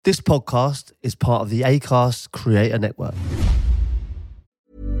This podcast is part of the Acast Creator Network.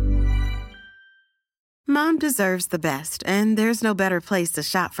 Mom deserves the best, and there's no better place to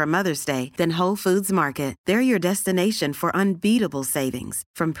shop for Mother's Day than Whole Foods Market. They're your destination for unbeatable savings,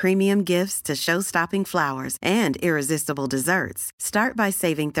 from premium gifts to show-stopping flowers and irresistible desserts. Start by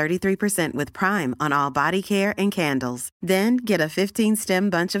saving 33% with Prime on all body care and candles. Then get a 15-stem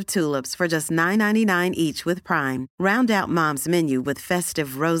bunch of tulips for just $9.99 each with Prime. Round out Mom's menu with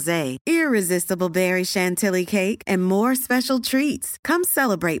festive rosé, irresistible berry chantilly cake, and more special treats. Come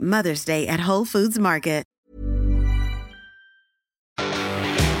celebrate Mother's Day at Whole Foods Market.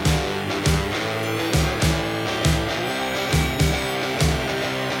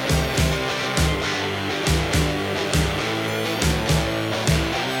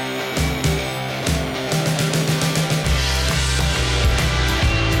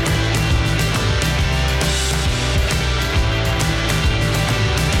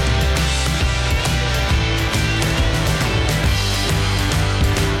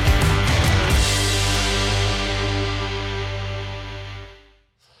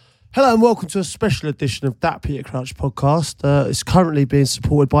 Hello and welcome to a special edition of That Peter Crouch podcast. It's currently being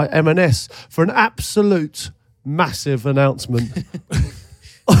supported by M&S for an absolute massive announcement.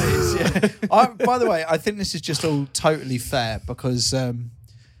 By the way, I think this is just all totally fair because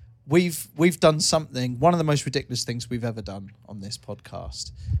we've done something, one of the most ridiculous things we've ever done on this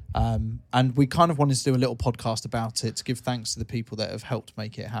podcast. And we kind of wanted to do a little podcast about it to give thanks to the people that have helped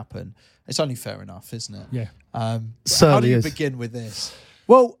make it happen. It's only fair enough, isn't it? Yeah. How do you begin with this?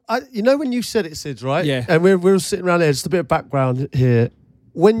 Well, you know when you said it, Sid, right? Yeah. And we're all sitting around here, just a bit of background here.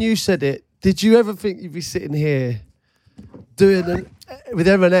 When you said it, did you ever think you'd be sitting here doing with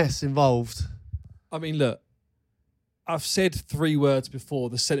M&S involved? I mean, look, I've said 3 words before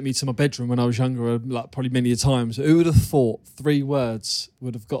that sent me to my bedroom when I was younger, like probably many a times. Who would have thought 3 words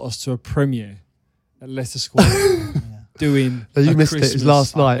would have got us to a premiere at Leicester Square doing You missed Christmas it. It was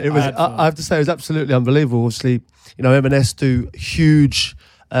last night. It was. I have to say, it was absolutely unbelievable. Obviously, you know, M&S do huge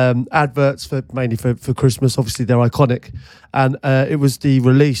adverts mainly for Christmas. Obviously, they're iconic, and it was the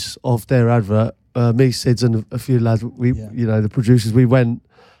release of their advert. Me, Sids, and a few lads. You know, the producers. We went,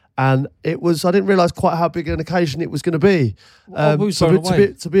 and it was. I didn't realise quite how big an occasion it was going to be.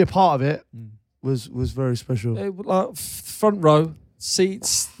 To be a part of it was very special. Like front row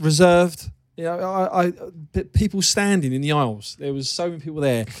seats reserved. I people standing in the aisles. There was so many people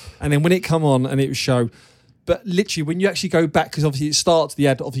there, and then when it come on and it was show. But literally, when you actually go back, because obviously the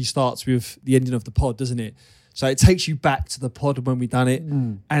ad obviously starts with the ending of the pod, doesn't it? So it takes you back to the pod when we done it.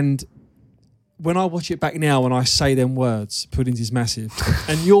 And when I watch it back now and I say them words, puddings is massive,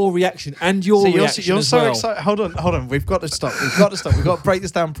 and your reaction reaction you're as so well. excited. Hold on. We've got to stop. We've got to break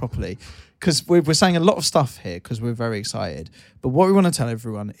this down properly because we're saying a lot of stuff here because we're very excited. But what we want to tell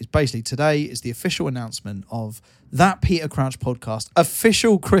everyone is basically today is the official announcement of That Peter Crouch podcast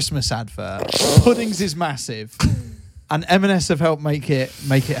official Christmas advert. Puddings is massive, and M&S have helped make it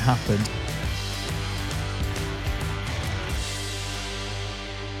happen.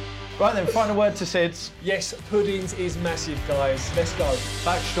 Right then, final word to Sids. Yes, puddings is massive, guys. Let's go.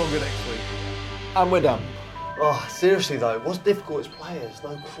 Back stronger next week. And we're done. Oh, seriously though, what's difficult as players?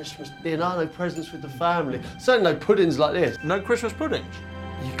 No Christmas dinner, no presents with the family. Certainly no puddings like this. No Christmas puddings?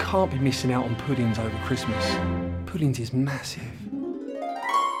 You can't be missing out on puddings over Christmas. Puddings is massive.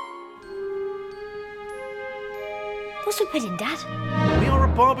 What's a pudding, Dad? We are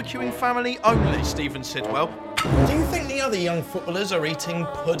a barbecuing family only, Stephen Sidwell. Do you think the other young footballers are eating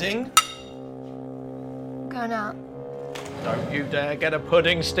pudding? Going out. Don't you dare get a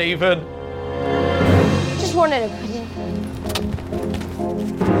pudding, Stephen. Just wanted a pudding.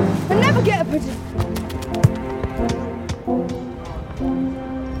 I never get a pudding.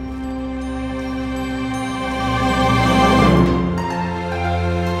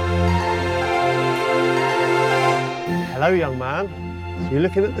 Hello, young man. So you're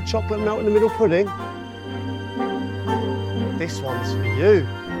looking at the chocolate melt in the middle pudding? This one's for you.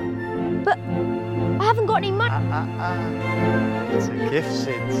 But I haven't got any money. It's a gift,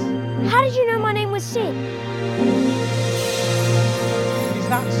 Sids. How did you know my name was Sid? Is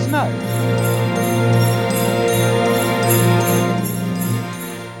that snow?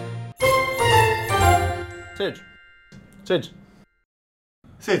 Sid. Sids.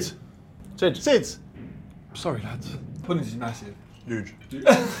 Sid. Sids. Sorry, lads. Puddings is massive. Huge.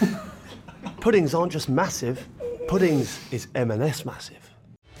 Puddings aren't just massive. Puddings is M&S massive.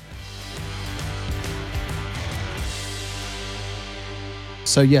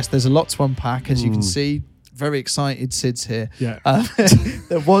 So yes, there's a lot to unpack, as you can see. very excited. Sid's here. Yeah.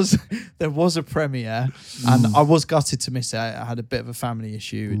 There was a premiere, and I was gutted to miss it. I had a bit of a family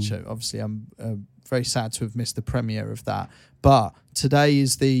issue, which obviously I'm very sad to have missed the premiere of that. But today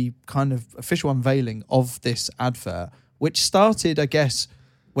is the kind of official unveiling of this advert, which started, I guess,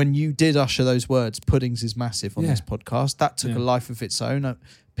 when you did usher those words, "Puddings is massive" on this podcast. That took a life of its own.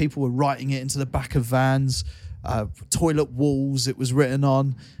 People were writing it into the back of vans, toilet walls. It was written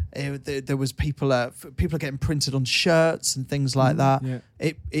on. There was people are getting printed on shirts and things like that. Yeah.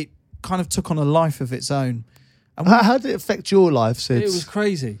 It kind of took on a life of its own. And how did it affect your life, Sid? It was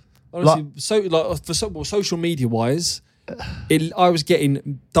crazy. Honestly, social media wise, I was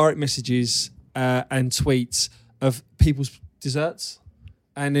getting direct messages and tweets of people's desserts,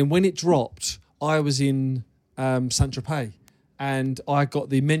 and then when it dropped, I was in Saint-Tropez, and I got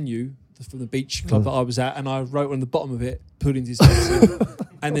the menu from the beach club that I was at, and I wrote on the bottom of it, "Puddings is massive."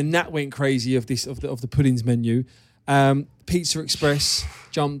 And then that went crazy of the puddings menu. Pizza Express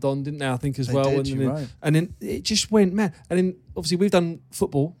jumped on, didn't they? I think as They well. did, And then it just went mad. And then obviously we've done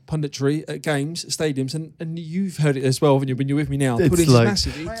football punditry at games, at stadiums, and you've heard it as well, haven't you? When you're with me now, It's puddings like- is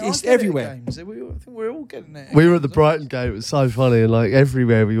massive. It's everywhere. I think we're all getting it. We were at the Brighton game. It was so funny, and like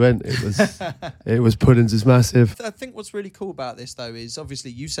everywhere we went, it was puddings is massive. I think what's really cool about this, though, is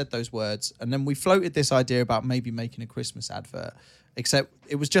obviously you said those words, and then we floated this idea about maybe making a Christmas advert, except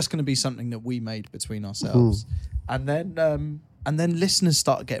it was just going to be something that we made between ourselves. And then listeners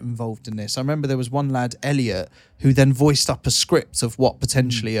started getting involved in this. I remember there was one lad, Elliot, who then voiced up a script of what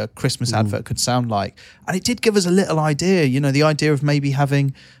potentially a Christmas advert could sound like. And it did give us a little idea, the idea of maybe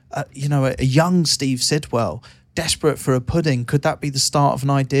having, a young Steve Sidwell desperate for a pudding. Could that be the start of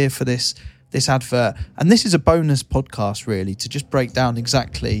an idea for this advert? And this is a bonus podcast, really, to just break down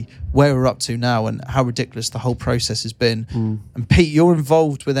exactly where we're up to now and how ridiculous the whole process has been. And Pete, you're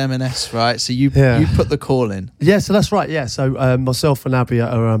involved with M&S, right? So you put the call in. Yeah, so that's right. Yeah, so myself and Abby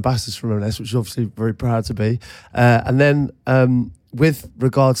are ambassadors from M&S, which is obviously very proud to be. And then with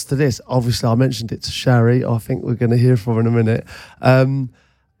regards to this, obviously I mentioned it to Shari. I think we're going to hear from her in a minute. And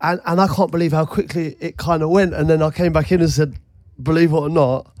I can't believe how quickly it kind of went. And then I came back in and said, believe it or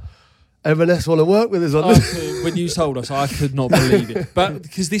not, M&S want to work with us on this. When you told us, I could not believe it. But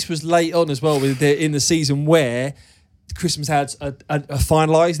because this was late on as well, in the season where Christmas ads are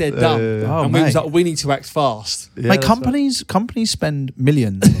finalised, they're done, and we was like, we need to act fast. Yeah, companies spend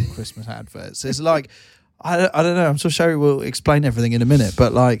millions on Christmas adverts. It's like, I don't know. I'm sure Sherry will explain everything in a minute,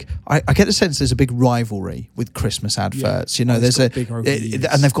 but like I get the sense there's a big rivalry with Christmas adverts. There's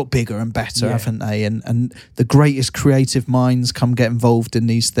and they've got bigger and better, haven't they? And the greatest creative minds come get involved in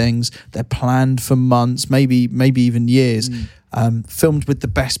these things. They're planned for months, maybe even years. Filmed with the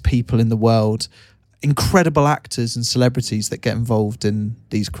best people in the world. Incredible actors and celebrities that get involved in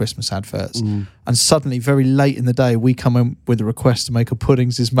these Christmas adverts. And suddenly, very late in the day, we come in with a request to make a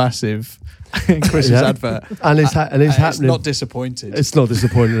Puddings is Massive Christmas advert. And it's happening. It's not disappointed. It's not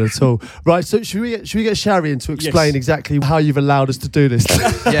disappointing at all. Right, so should we get Shari in to explain exactly how you've allowed us to do this?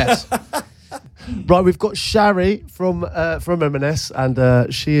 Yes. Right, we've got Shari from M&S,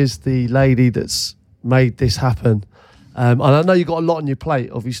 and she is the lady that's made this happen. And I know you've got a lot on your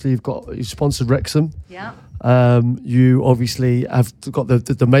plate. Obviously, you've sponsored Wrexham. Yeah. You obviously have got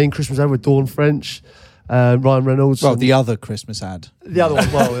the main Christmas ad with Dawn French, Ryan Reynolds. Well, the other Christmas ad. The other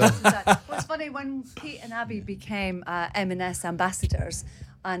one. Well, yeah. Well, it's funny when Pete and Abby became M&S ambassadors.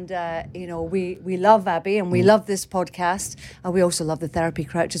 And, we love Abby and we love this podcast. And we also love the Therapy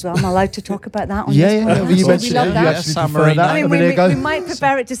Crouch as well. I'm allowed to talk about that on this podcast. Yeah. You mentioned we love that. You actually prefer that. I mean, we might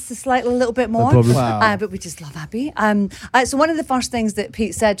prepare it just a little bit more. No problem. Wow. But we just love Abby. So one of the first things that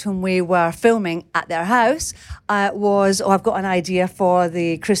Pete said when we were filming at their house was, I've got an idea for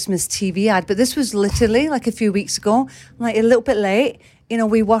the Christmas TV ad. But this was literally like a few weeks ago. I'm like a little bit late.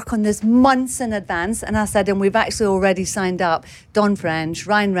 We work on this months in advance. And I said, and we've actually already signed up Dawn French,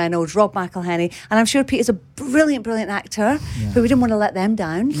 Ryan Reynolds, Rob McElhenney. And I'm sure Pete is a brilliant actor, but we didn't want to let them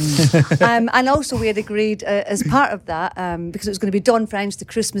down. And also we had agreed as part of that, because it was going to be Dawn French, the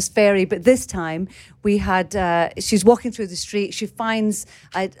Christmas fairy. But this time we had, she's walking through the street. She finds,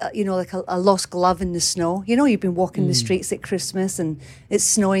 like a lost glove in the snow. You've been walking the streets at Christmas and it's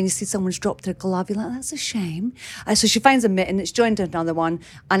snowing. You see someone's dropped their glove. You're like, that's a shame. So she finds a mitten. It's joined to another one.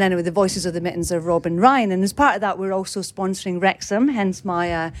 And anyway, the voices of the mittens are Rob and Ryan. And as part of that, we're also sponsoring Wrexham, hence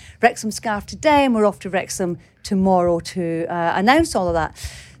my Wrexham scarf today. And we're off to Wrexham tomorrow to announce all of that.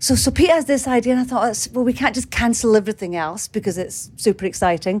 So Pete has this idea, and I thought, we can't just cancel everything else because it's super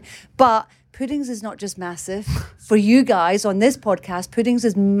exciting. But Puddings is not just massive for you guys on this podcast. Puddings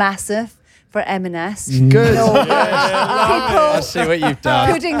is massive for M&S. Good. I see what you've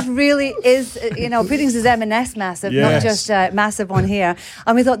done. Puddings really is, Puddings is M&S massive, not just massive on here.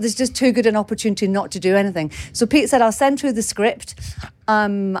 And we thought there's just too good an opportunity not to do anything. So Pete said, I'll send through the script.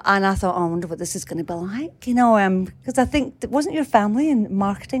 And I thought, I wonder what this is going to be like, because I think, wasn't your family in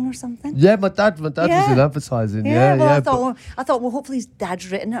marketing or something? Yeah, my dad was in advertising. Yeah, I thought, well, hopefully his dad's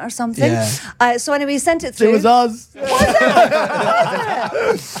written it or something. Yeah. So anyway, he sent it through. It was us.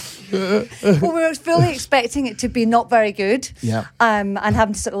 Well, we were fully expecting it to be not very good, and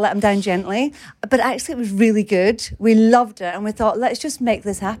having to sort of let him down gently. But actually, it was really good. We loved it, and we thought, let's just make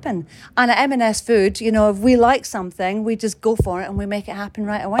this happen. And at M&S Food, if we like something, we just go for it and we make it happen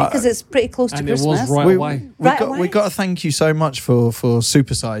right away because it's pretty close to Christmas. And it was right away. We got to thank you so much for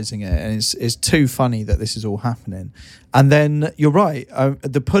supersizing it, and it's too funny that this is all happening. And then you're right,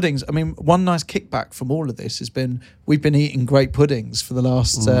 the puddings. I mean, one nice kickback from all of this has been we've been eating great puddings for the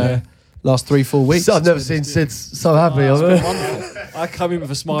last 3-4 weeks. I've never seen Sid so happy. It's been wonderful. I come in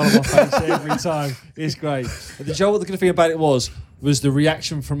with a smile on my face every time. It's great. And you know what the good thing about it was the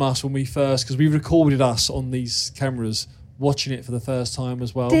reaction from us when we first, because we recorded us on these cameras watching it for the first time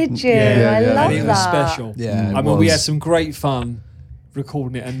as well. Did you? I love and it was special. Yeah, I mean, we had some great fun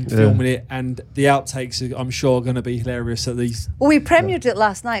recording it and filming it, and the outtakes are, I'm sure, going to be hilarious at least. Well, we premiered it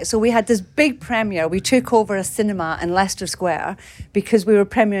last night, so we had this big premiere. We took over a cinema in Leicester Square because we were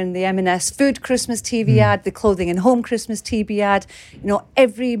premiering the M&S Food Christmas TV ad, the Clothing and Home Christmas TV ad.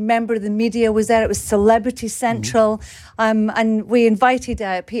 Every member of the media was there. It was Celebrity Central, and we invited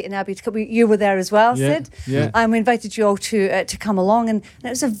Pete and Abby to come. You were there as well, Sid. Yeah. And we invited you all to come along, and it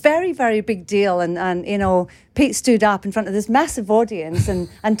was a very, very big deal. And Pete stood up in front of this massive audience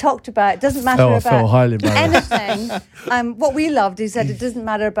and talked about, it doesn't matter I felt highly about anything. What we loved, he said, it doesn't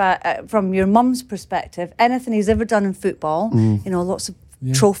matter about, from your mum's perspective, anything he's ever done in football, lots of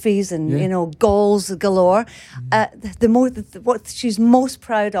trophies and, goals galore. What she's most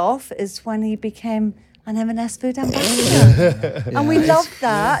proud of is when he became an M&S Food ambassador. And we loved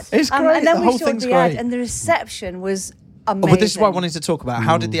that. It's great. And then The we whole showed thing's the ad, great. and the reception was amazing. Well, this is what I wanted to talk about.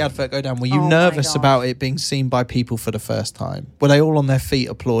 How did the advert go down? Were you Oh my nervous gosh. about it being seen by people for the first time? Were they all on their feet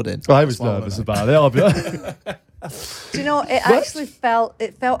applauding? I was nervous about it. I'll be Do you know, it actually felt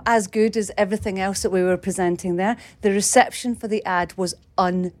as good as everything else that we were presenting there. The reception for the ad was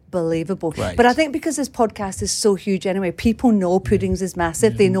unbelievable. Right. But I think because this podcast is so huge anyway, people know Puddings is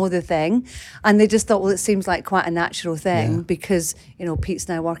massive. They know the thing. And they just thought, well, it seems like quite a natural thing because, Pete's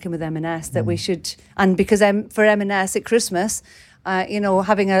now working with M&S that we should, and because for M&S at Christmas,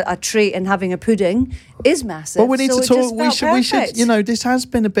 having a treat and having a pudding is massive. Well, we need to talk. We should. perfect. This has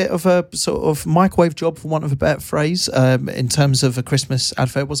been a bit of a sort of microwave job, for want of a better phrase, in terms of a Christmas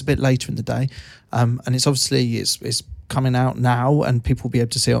advert. It was a bit later in the day, and it's obviously it's coming out now, and people will be able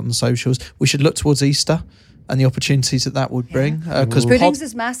to see it on the socials. We should look towards Easter and the opportunities that would bring, because Puddings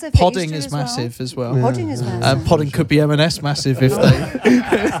is massive. Podding Easter is as well. massive as well. Podding is massive. Podding could be M&S massive if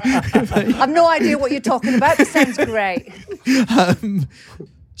they. I've no idea what you're talking about, but sounds great.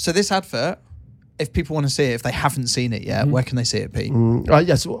 So this advert, if people want to see it, if they haven't seen it yet, where can they see it, Pete?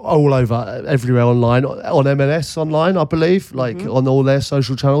 yes, all over, everywhere online, on M&S online, I believe, on all their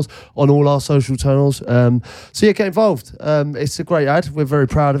social channels, on all our social channels. So get involved. It's a great ad. We're very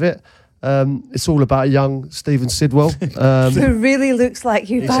proud of it. It's all about a young Stephen Sidwell. Who really looks like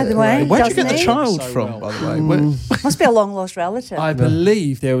you, by the way. Where'd you doesn't get the he? child So from, well. by the way? Where- Must be a long lost relative. I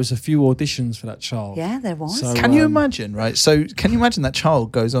believe there was a few auditions for that child. Yeah, there was. So, Can you imagine, right? So, can you imagine that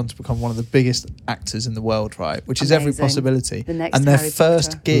child goes on to become one of the biggest actors in the world, right? Which is every Amazing. possibility. The next And their Harry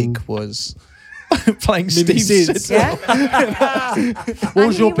first Potter. gig was playing Mimi Steve Sids. Sidwell. Yeah. What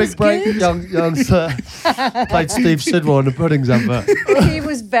was And your he big was break, good. young sir? Played Steve Sidwell in the Puddings advert. He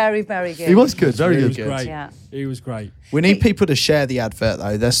was very, very good. He was good, very He good. was great. Yeah. He was great. We need people to share the advert,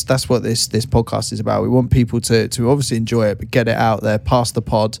 though. That's what this podcast is about. We want people to obviously enjoy it, but get it out there, pass the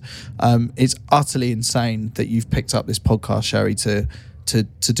pod. It's utterly insane that you've picked up this podcast, Sherry, to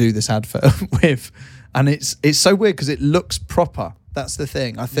do this advert with, and it's so weird because it looks proper. That's the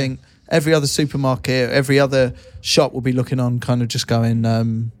thing. I think every other supermarket, every other shop will be looking on, kind of just going,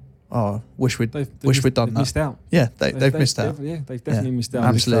 wish we'd done They've that. missed out. Yeah, they've missed out. They've definitely missed out.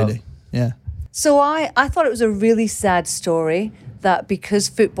 Absolutely. Yeah. So I thought it was a really sad story that because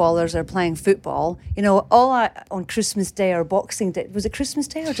footballers are playing football, on Christmas Day or Boxing Day. Was it Christmas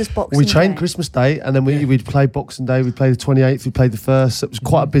Day or just Boxing We Day? trained Christmas Day, and then we'd play Boxing Day. We'd play the 28th. We'd play the 1st. So it was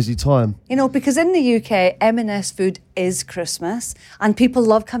quite a busy time. Because in the UK, M&S Food is Christmas, and people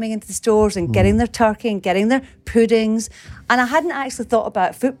love coming into the stores and getting their turkey and getting their puddings. And I hadn't actually thought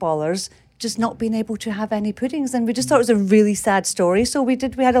about footballers just not being able to have any puddings. And we just thought it was a really sad story. So we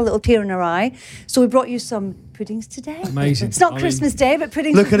had a little tear in our eye. So we brought you some puddings today. Amazing. It's not I Christmas Day, but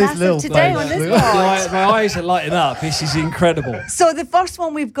puddings Look is at his massive little today face. on this Look board. My eyes are lighting up. This is incredible. So the first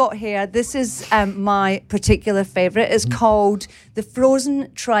one we've got here, this is my particular favourite. It's called the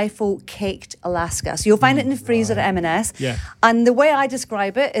Frozen Trifle Caked Alaska. So you'll find it in the freezer at M&S. Yeah. And the way I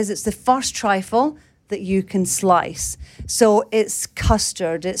describe it is it's the first trifle that you can slice. So it's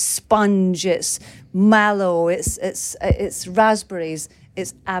custard, it's sponge, it's mallow, it's raspberries.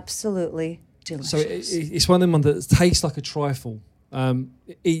 It's absolutely delicious. So it's one of them that tastes like a trifle.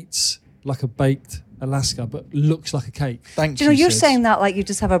 It eats like a baked Alaska, but looks like a cake. Thank Do you know, you're Sid. saying that like you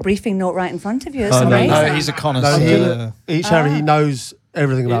just have a briefing note right in front of you. It's Oh, no, amazing. No, he's a No, connoisseur. each Harry, he knows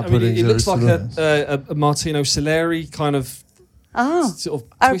everything about puddings. It looks There like is- a Martino Soleri kind of Oh, sort of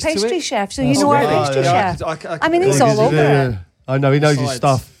our twist to pastry it. chef. So you know our really? pastry Yeah, chef. I mean, he's Yeah, all over yeah, it. yeah. I know, he knows his Sides.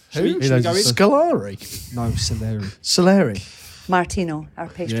 stuff. Should we- He should we knows go his in? stuff. Scolari. No, Soleri. Soleri. Martino, our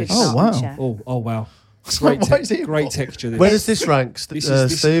pastry Yes. department Oh, wow. chef. Oh wow. Why Great, is he great involved? texture. This. Where does this rank, this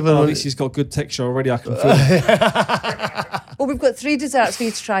is Steve? this has got good texture already. I can feel it. Well, we've got 3 desserts for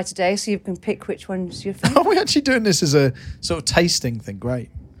you to try today, so you can pick which one's your Are favourite. we actually doing this as a sort of tasting thing? Great.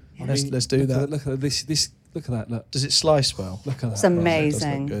 Let's do Look that. at, look at this. Look at that. Look. Does it slice well? Look at that. It's It does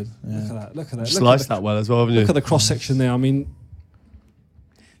amazing. look good. Look at Yeah. that. Look at that. Sliced that well as well, haven't you? Look at the cross section there. I mean,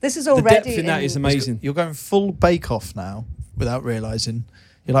 This is the already depth in that is amazing. You're going full Bake Off now without realising.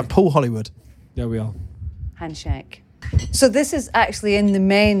 You're like Paul Hollywood. There we are. handshake. So this is actually in the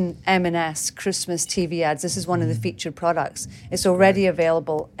main M&S Christmas TV ads. This is one of the featured products. It's already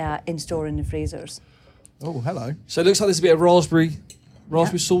available in store in the freezers. Oh, hello. So it looks like there's a bit of raspberry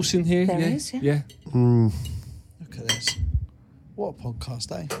sauce in here. There yeah. is, yeah. Yeah. Look at this. What a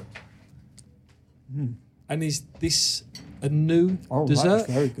podcast, eh? And is this a new dessert?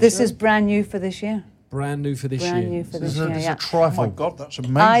 very good. This is brand new for this year. Brand new for this year. Brand new for this This is year, a yeah. Oh my God, that's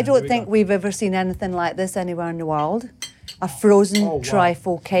amazing. I don't think we've ever seen anything like this anywhere in the world. A frozen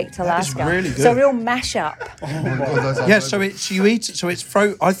trifle caked Alaska. really It's a good. real mashup. Yeah, so it's you eat. So it's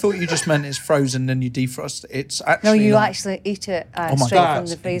I thought you just meant it's frozen and you defrost. It's actually. No, you like- actually eat it my straight God. from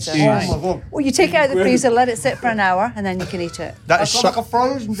the freezer. That's huge. Well, you take it out of the freezer, let it sit for an hour, and then you can eat it. That is so, a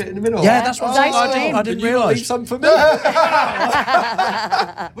frozen bit in the middle. yeah, that's what It's ice I cream. didn't Can you not realise. leave some for me?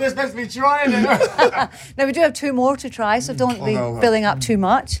 We're supposed to be trying it. Now, we do have 2 more to try, so don't be filling up too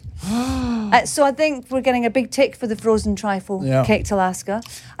much. So I think we're getting a big tick for the frozen trifle Yeah. caked Alaska.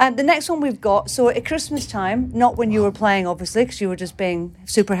 The next one we've got, so at Christmas time, not when you were playing, obviously, because you were just being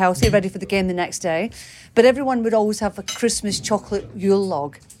super healthy, ready for the game the next day, but everyone would always have a Christmas chocolate Yule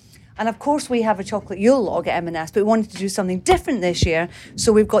log. And of course we have a chocolate Yule log at M&S, but we wanted to do something different this year,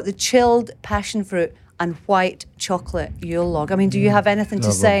 so we've got the chilled passion fruit and white chocolate Yule log. I mean, do you have anything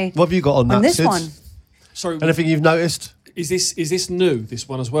to say What have you got on that, this Sid? one? Sorry, Anything you've noticed? is this new? This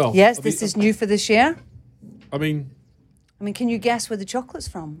one as well? Yes, Have this you- is new for this year. I mean, Can you guess where the chocolate's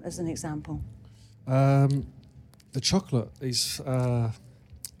from, as an example? the chocolate is.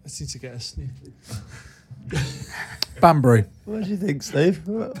 Let's need to get a sniff. Banbury. What do you think, Steve?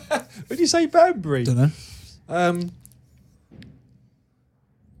 Would you say Banbury? Don't know.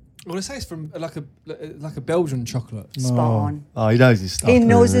 Well, I say it's from like a Belgian chocolate. Spot on. Oh, he knows his stuff. He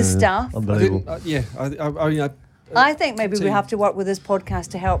knows his stuff. I Unbelievable. didn't. Yeah, I mean, I think maybe we Team. have to work with this podcast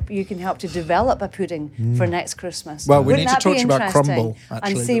to help. You can help to develop a pudding for next Christmas. Well, we Wouldn't need to that talk be to you about interesting? crumble, and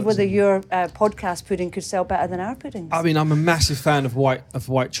actually, see but whether that's- your podcast pudding could sell better than our puddings. I mean, I'm a massive fan of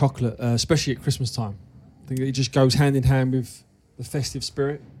white chocolate, especially at Christmas time. I think it just goes hand in hand with the festive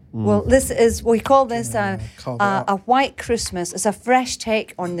spirit. Well, this is, we call this carve it a up. white Christmas. It's a fresh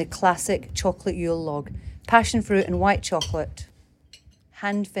take on the classic chocolate Yule log. Passion fruit and white chocolate.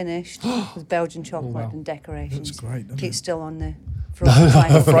 Hand finished with Belgian chocolate wow. and decorations. That's great, doesn't Pete's it? still on the frozen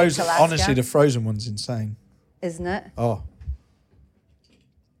trifle Frozen. Alaska, Honestly, the frozen one's insane. isn't it? Oh,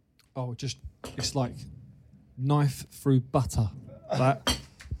 Oh, it's like knife through butter. That.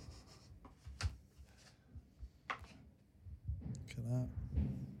 look at that.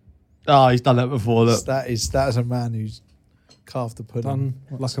 Oh, he's done that before. Look. That is a man who's carved the pudding.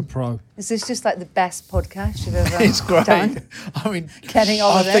 Done like a pro. Is this just like the best podcast you've ever It's great. done? I mean, Getting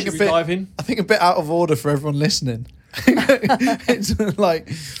all I of think this. a Should we bit. dive in? I think a bit out of order for everyone listening. It's like,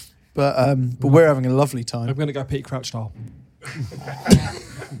 but we're having a lovely I'm time. going to go Pete Crouch style.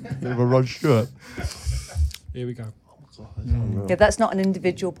 Bit of a Rod Stewart. Here we go. Yeah, that's not an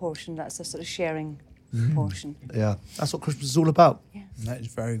individual portion. That's a sort of sharing portion. Yeah, that's what Christmas is all about. That is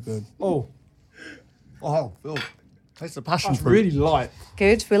very good. Oh, Oh, Phil. Taste the passion that's fruit. really light.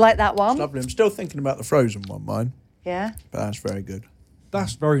 Good. We like that one. Lovely. I'm still thinking about the frozen one, mine, Yeah. but that's very good.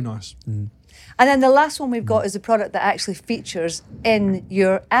 That's very nice. And then the last one we've got is a product that actually features in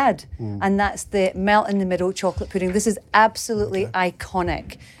your ad, and that's the melt in the middle chocolate pudding. This is absolutely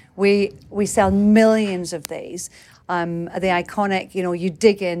iconic. We sell millions of these. The iconic, you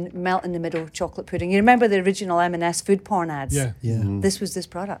dig in, melt in the middle chocolate pudding. You remember the original M&S food porn ads? Yeah. This was this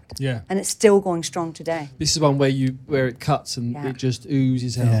product. Yeah. And it's still going strong today. This is one where it cuts and it just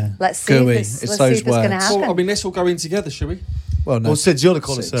oozes out. Yeah. Let's see Gooey. if It's it's those going to words. happen. Well, I mean, let's all go in together, shall we? Well, no. Well, Sid, you're the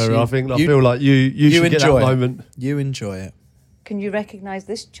Sid, connoisseur. I think. I you- feel like you should get that enjoy it. moment. You enjoy it. Can you recognise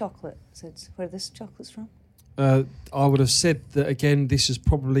this chocolate, Sid, where this chocolate's from? I would have said that again. This is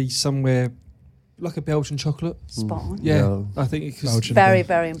probably somewhere like a Belgian chocolate. Spot on. Yeah, I think because Belgian. Very,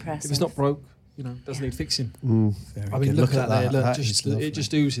 very impressive. if it's not broke, doesn't need fixing. Very I mean, good. look at that there. Look, That just is lovely. it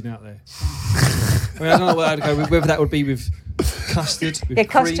just oozing out there. I mean, I don't know what I'd go with. Whether that would be with custard, with Yeah,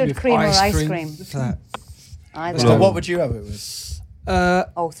 custard, with cream or ice cream. Look at that. Either. So what would you have it with?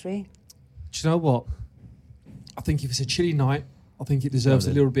 All three. Do you know what? I think if it's a chilly night, I think it deserves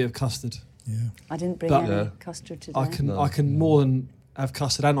a little bit of custard. Yeah. I didn't bring But- any custard today. I can more than have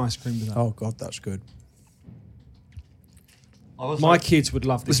custard and ice cream with that. Oh God, that's good. My kids would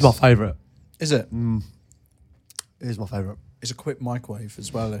love This this. is my favourite. Is it? It is my favourite. It's a quick microwave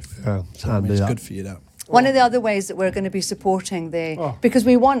as well. If Yeah, it's I mean, handy. it's that. good for you. That. One of the other ways that we're going to be supporting because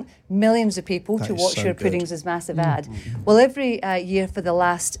we want millions of people That to is watch so your good. Puddings as massive ad. Well, every year for the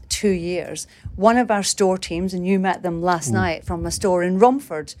last 2 years, one of our store teams, and you met them last night from a store in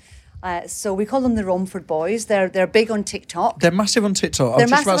Romford. So we call them the Romford Boys. They're big on TikTok. They're massive on TikTok. I They're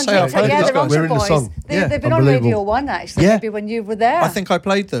was just massive about on to say, I've TikTok. heard Yeah, of the these guys. Romford We're in the Boys. song. Yeah. They've been on Unbelievable. Radio 1 actually, Yeah. maybe when you were there. I think I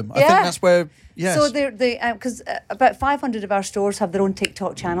played them. I Yeah. think that's where. Yes. So because about 500 of our stores have their own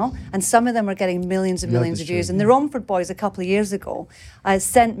TikTok channel, and some of them are getting millions and millions of views. And the Romford Boys a couple of years ago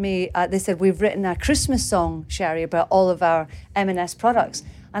sent me. They said we've written a Christmas song, Sherry, about all of our M&S products.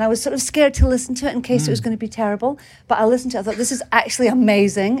 And I was sort of scared to listen to it in case it was going to be terrible. But I listened to it. I thought this is actually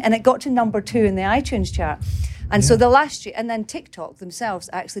amazing, and it got to number 2 in the iTunes chart. And so the last year, and then TikTok themselves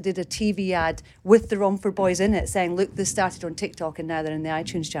actually did a TV ad with the Romford Boys in it saying, look, this started on TikTok and now they're in the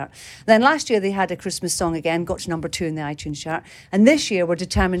iTunes chart. Then last year they had a Christmas song again, got to number 2 in the iTunes chart. And this year we're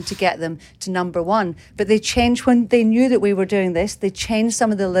determined to get them to number 1. But they changed when they knew that we were doing this. They changed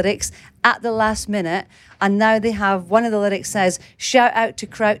some of the lyrics at the last minute. And now they have, one of the lyrics says, shout out to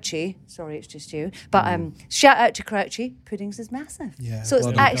Crouchy. Sorry, it's just you. But shout out to Crouchy, Puddings is massive. Yeah, so it's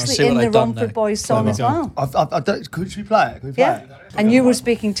well done. I see actually what in the they've done Romford there. Boys song as well. Could we play it? Can we play Yeah. it? And you were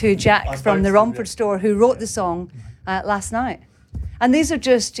speaking to Jack I from spoke the to Romford him, store who wrote the song last night. And these are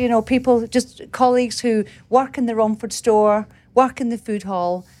just, people, just colleagues who work in the Romford store, work in the food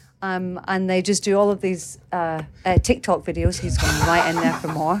hall, and they just do all of these TikTok videos. He's going right in there for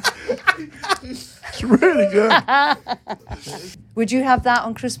more. It's really good. Would you have that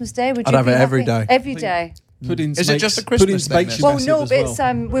on Christmas Day? Would I'd you have be it every happy? day. Every day. Puddings Is it makes- just a Christmas Puddings thing makes then? you Well, massive no, as but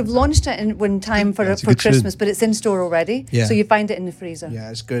well. it's we've launched it in time for a for good Christmas, tune. but it's in store already. Yeah. So you find it in the freezer.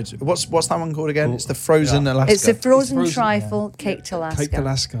 Yeah, it's good. What's that one called again? It's the frozen Alaska. It's a frozen, It's frozen, trifle cake to Alaska. Cake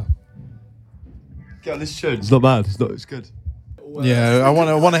Alaska. Get on this tune. It's not bad. It's good. Yeah, I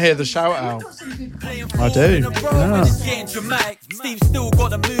want to hear the shout out. I do. Yeah. It's getting dramatic. Steve still got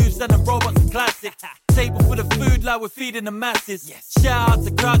the moves and the robots are classic. Table for the food like we're feeding the masses. Shout out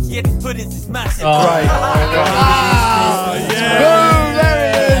to Crouch, yeah, these puddings is massive. Great.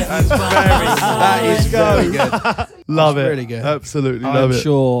 That is very good. Love That's it. really good. Absolutely love I'm it.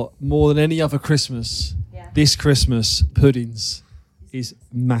 sure more than any other Christmas, this Christmas, Puddings is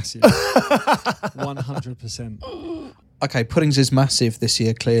massive. 100%. Okay, Puddings is massive this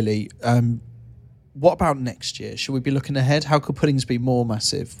year, clearly. What about next year? Should we be looking ahead? How could Puddings be more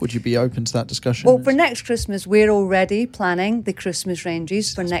massive? Would you be open to that discussion? Well, for next Christmas, we're already planning the Christmas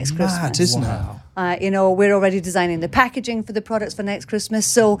ranges for next mad, Christmas. isn't it? We're already designing the packaging for the products for next Christmas.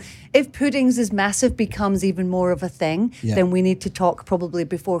 So if Puddings is massive becomes even more of a thing, Yeah. then we need to talk probably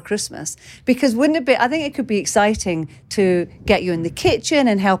before Christmas. Because wouldn't it be, I think it could be exciting to get you in the kitchen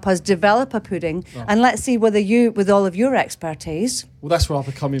and help us develop a pudding. And let's see whether you, with all of your expertise, Well, that's where I'll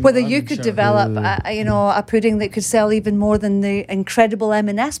be coming. whether you could develop a pudding that could sell even more than the incredible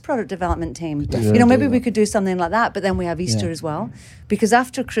M&S product development team. Maybe we could do something like that, but then we have Easter Yeah. as well. Because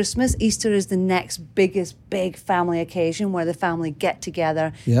after Christmas, Easter is the next biggest big family occasion where the family get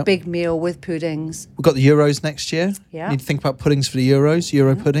together, Yep. big meal with puddings. We've got the Euros next year. Yeah. Need to think about puddings for the Euros,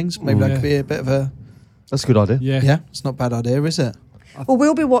 Euro puddings. Maybe that could be a bit of a... That's a good idea. Yeah, it's not a bad idea, is it? Well,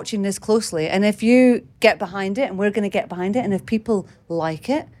 we'll be watching this closely, and if you get behind it, and we're going to get behind it, and if people like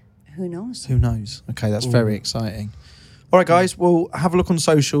it, who knows? Who knows? Okay, that's very exciting. All right, guys, well, have a look on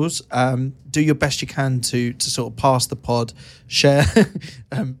socials. Do your best you can to sort of pass the pod, share,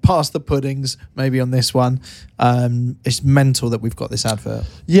 pass the puddings, maybe on this one. It's mental that we've got this advert.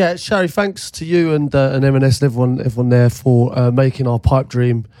 Yeah, Sherry, thanks to you and M&S and everyone there for making our pipe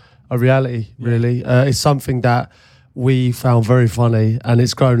dream a reality, really. It's something that we found very funny and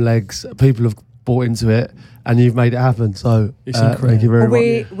it's grown legs. People have bought into it and you've made it happen. So It's incredible. thank you very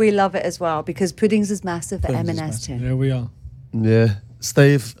much. We love it as well because puddings is massive for M&S too. There we are. Yeah.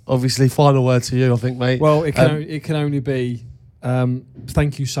 Steve, obviously, final word to you, I think, mate. Well, it can only be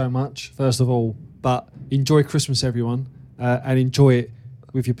thank you so much, first of all, but enjoy Christmas, everyone, and enjoy it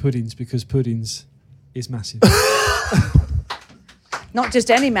with your puddings because puddings is massive. Not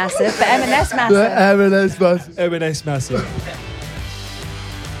just any massive, but M&S massive. M&S massive. M&S massive.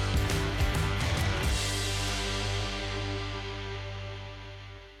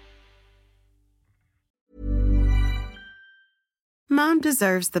 Mom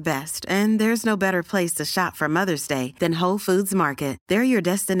deserves the best, and there's no better place to shop for Mother's Day than Whole Foods Market. They're your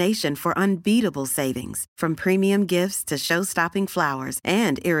destination for unbeatable savings, from premium gifts to show-stopping flowers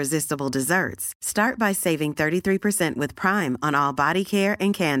and irresistible desserts. Start by saving 33% with Prime on all body care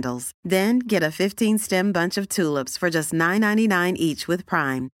and candles. Then get a 15-stem bunch of tulips for just $9.99 each with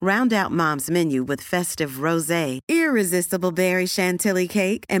Prime. Round out Mom's menu with festive rosé, irresistible berry chantilly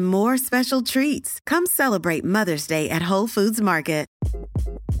cake, and more special treats. Come celebrate Mother's Day at Whole Foods Market.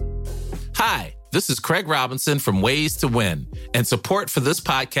 Hi, this is Craig Robinson from Ways to Win, and support for this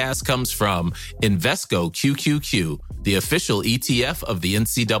podcast comes from Invesco QQQ, the official ETF of the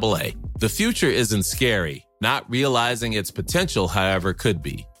NCAA. The future isn't scary. Not realizing its potential, however, could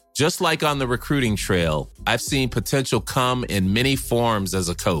be. Just like on the recruiting trail, I've seen potential come in many forms as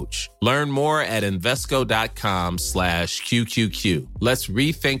a coach. Learn more at Invesco.com/QQQ. Let's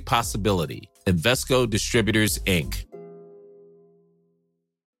rethink possibility. Invesco Distributors, Inc.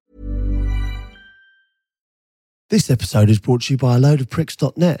 This episode is brought to you by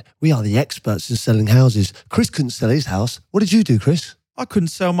AloadofPricks.net. We are the experts in selling houses. Chris couldn't sell his house. What did you do, Chris? I couldn't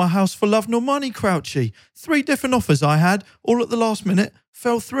sell my house for love nor money, Crouchy. 3 different offers I had, all at the last minute,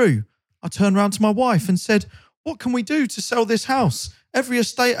 fell through. I turned round to my wife and said, what can we do to sell this house? Every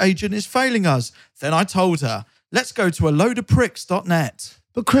estate agent is failing us. Then I told her, let's go to AloadofPricks.net.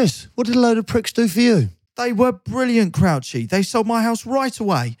 But Chris, what did A Load of Pricks do for you? They were brilliant, Crouchy. They sold my house right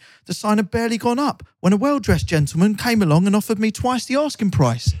away. The sign had barely gone up when a well-dressed gentleman came along and offered me twice the asking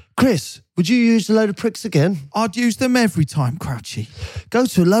price. Chris, would you use A Load of Pricks again? I'd use them every time, Crouchy. Go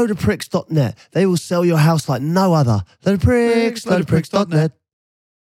to AloadofPricks.net. They will sell your house like no other. Load of Pricks, AloadofPricks.net.